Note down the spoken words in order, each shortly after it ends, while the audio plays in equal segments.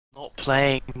not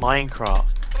playing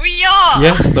Minecraft. We are!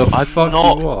 Yes, the I'm fuck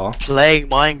not you are. playing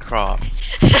Minecraft.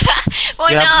 Why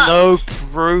You not? have no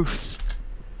proof.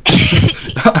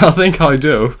 I think I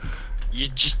do. You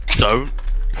just don't.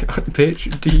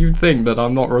 Bitch, do you think that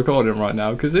I'm not recording right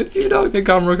now? Because if you don't think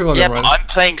I'm recording Yeah, right but now... I'm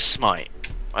playing Smite.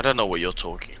 I don't know what you're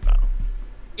talking about.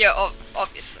 Yeah,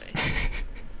 obviously.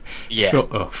 Yeah.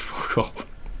 Shut the fuck up.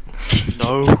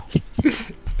 No.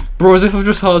 Bro, as if I've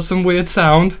just heard some weird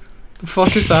sound. The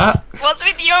fuck is that? What's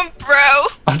with you and bro?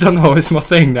 I don't know, it's my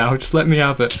thing now, just let me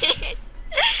have it.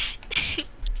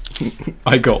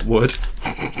 I got wood.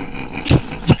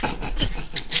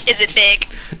 Is it big?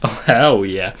 Oh, hell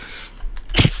yeah.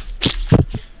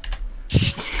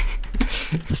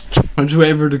 I'm just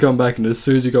waiting for her to come back, and as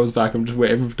soon as he comes back, I'm just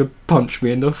waiting for him to punch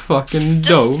me in the fucking Just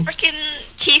dome. freaking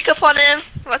teacup on him.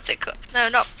 What's it called? No,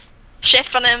 not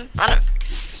shift on him. I don't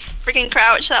freaking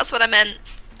crouch. That's what I meant.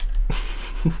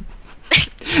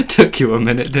 Took you a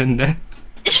minute, didn't it?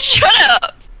 Shut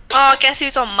up. Oh, guess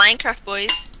who's on Minecraft,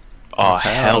 boys? Oh,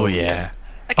 hell yeah.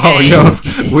 Okay. Oh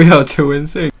no, we are two in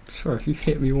sync. Sorry, if you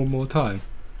hit me one more time.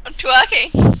 I'm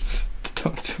twerking.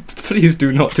 Please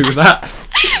do not do that.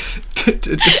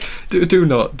 do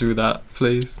not do that,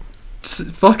 please.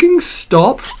 Fucking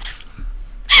stop.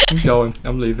 I'm going.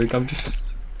 I'm leaving. I'm just...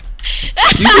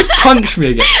 You just punched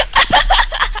me again.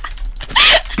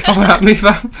 Come at me,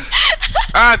 fam.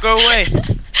 Ah, go away.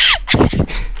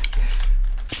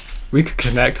 We could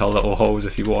connect our little holes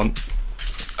if you want.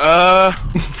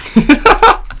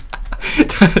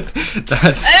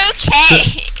 That's...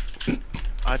 Okay.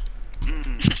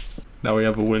 Now we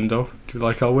have a window. Do you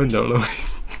like our window, Louis?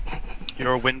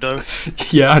 You're a window.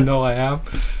 Yeah, I know I am.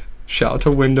 Shout out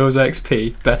to Windows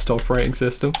XP, best operating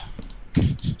system.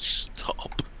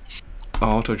 Stop.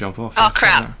 Oh, auto jump off. Oh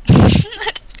crap.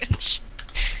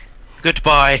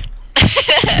 Goodbye.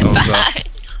 That?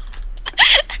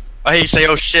 I hear you say,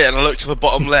 oh shit, and I look to the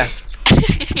bottom left.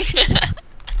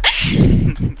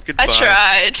 Goodbye. I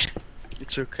tried.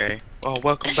 It's okay. Oh,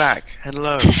 welcome back.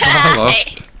 Hello. Oh, hello.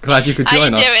 Hey. Glad you could How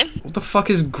join you us. doing? What the fuck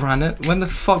is granite? When the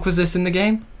fuck was this in the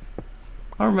game?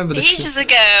 I remember this Ages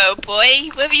ago, boy.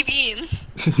 Where have you been?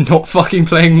 shit. Not fucking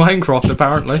playing Minecraft,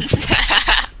 apparently.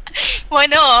 Why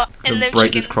not? To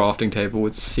break this crafting table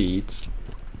with seeds.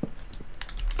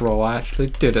 Bro, I actually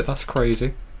did it. That's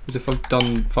crazy. As if I've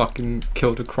done fucking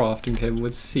killed a crafting table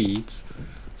with seeds.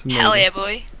 It's amazing. Hell yeah,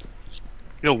 boy.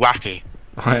 You're wacky.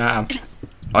 I am.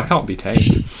 I can't be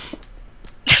tamed.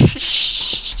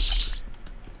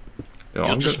 Yo, You're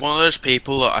I'm just one of those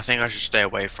people that I think I should stay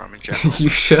away from in general. You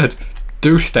should.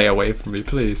 Do stay away from me,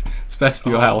 please. It's best for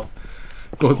your health.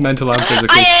 Both mental and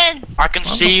physical. Iron! I can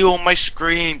see you on my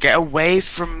screen. Get away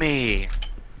from me.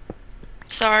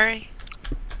 Sorry.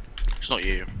 It's not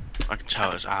you. I can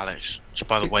tell it's Alex. Just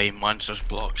by the way he mines those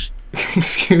blocks.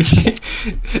 Excuse me?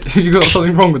 Have you got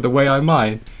something wrong with the way I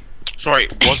mine? Sorry,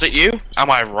 was it you? Am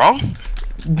I wrong?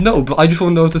 No, but I just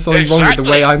want to know if there's something wrong with the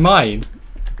way I mine.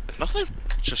 Nothing.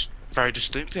 Just very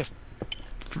distinctive.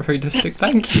 Very distinct.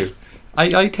 Thank you.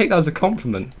 I take that as a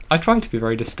compliment. I try to be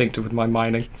very distinctive with my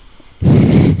mining.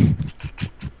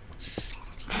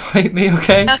 Fight me,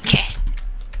 okay? Okay.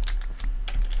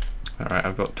 Alright,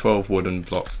 I've got 12 wooden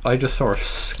blocks. I just saw a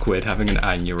squid having an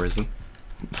aneurysm.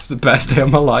 It's the best day of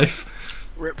my life.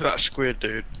 Rip that squid,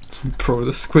 dude. Bro,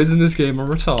 the squids in this game are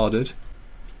retarded.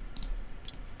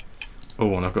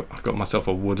 Oh, and I've got myself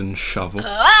a wooden shovel.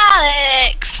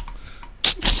 Alex!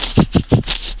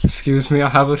 Excuse me, I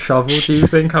have a shovel. Do you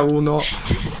think I will not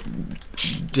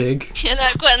dig? And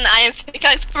I've got an iron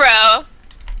pickaxe, bro.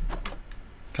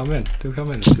 Come in, do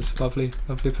come in. It's just a lovely,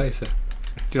 lovely place here.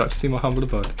 Do you like to see my humble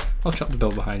abode? I'll shut the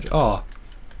door behind you. Oh,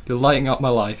 you're lighting up my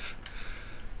life.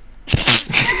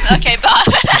 Okay, bye.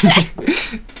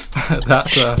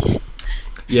 That's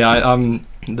yeah.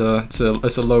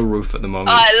 It's a low roof at the moment.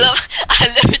 Oh, I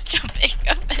love jumping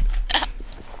up and down.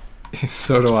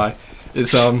 So do I.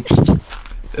 It's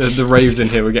the raves in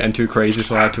here were getting too crazy,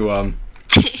 so I had to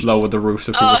lower the roof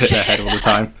so people would hit their head all the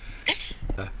time.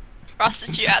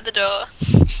 Prostitute at the door.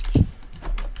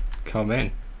 Come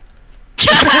in.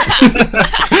 Okay.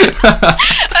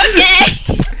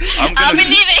 I'll be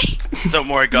leaving. Don't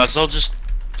worry, guys. I'll just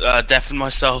deafen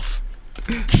myself.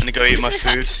 I'm gonna go eat my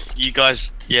food. You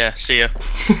guys, yeah, see ya.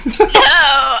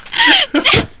 No.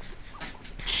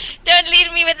 Don't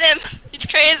leave me with him. It's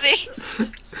crazy.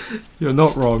 You're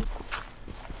not wrong.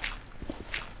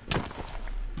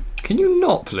 Can you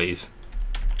not, please?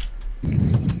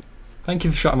 Thank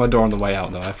you for shutting my door on the way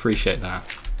out, though. I appreciate that.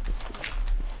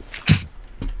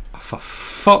 For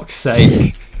fuck's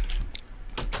sake.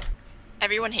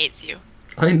 Everyone hates you.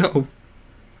 I know.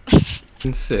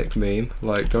 Sick meme.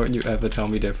 Like, don't you ever tell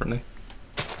me differently.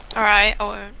 Alright, I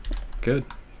won't. Good.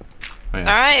 Oh, yeah.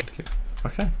 Alright.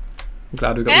 Okay. I'm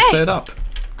glad we got this cleared up.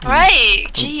 Right.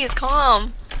 Jeez,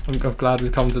 calm. I'm glad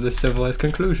we've come to this civilized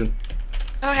conclusion.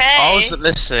 Okay. I wasn't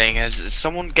listening. Is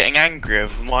someone getting angry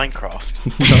over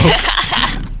Minecraft?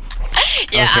 No.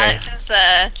 Yeah, Okay. Alex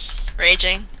is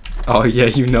raging. Oh yeah,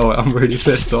 you know it. I'm really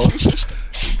pissed off.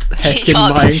 Heckin' You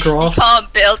Minecraft.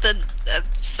 can't build a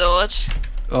sword.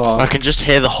 Oh, I can just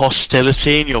hear the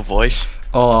hostility in your voice.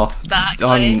 oh. Exactly.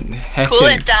 I'm Cool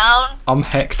it heckin'. down. I'm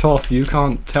hecked off. You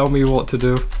can't tell me what to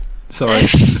do. Sorry,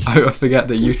 I forget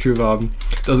that YouTube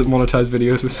doesn't monetize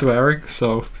videos with swearing.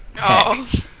 So. Oh,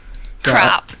 Heck. So,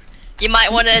 crap. You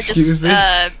might want to excuse just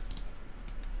me?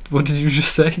 What did you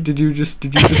just say? Did you just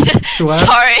swear?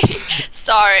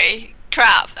 Sorry.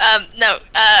 Crap. No.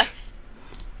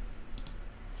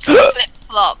 Flip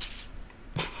flops.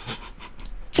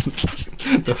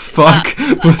 The fuck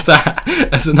was that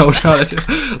as an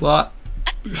alternative? Like,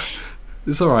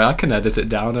 it's alright. I can edit it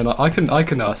down, and I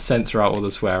can censor out all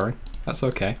the swearing. That's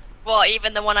okay. What?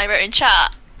 Even the one I wrote in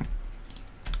chat?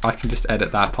 I can just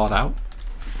edit that part out.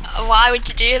 Why would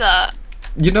you do that?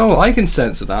 You know, I can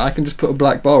censor that. I can just put a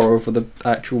black bar over the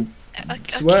actual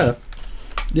swear.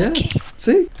 Yeah.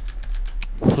 See?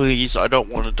 Please, I don't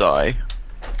want to die.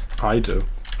 I do,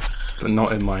 but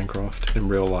not in Minecraft. In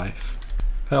real life.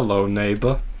 Hello,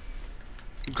 neighbor.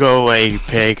 Go away, you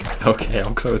pig. Okay,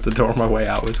 I'll close the door on my way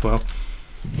out as well.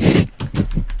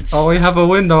 Oh, we have a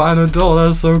window and a door.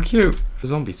 That's so cute. The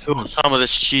zombie too. Ooh, some of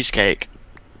this cheesecake.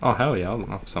 Oh hell yeah, I'll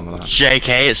have some of that.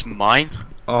 JK, it's mine.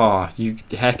 Oh, you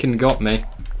heckin' got me.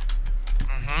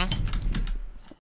 Mhm.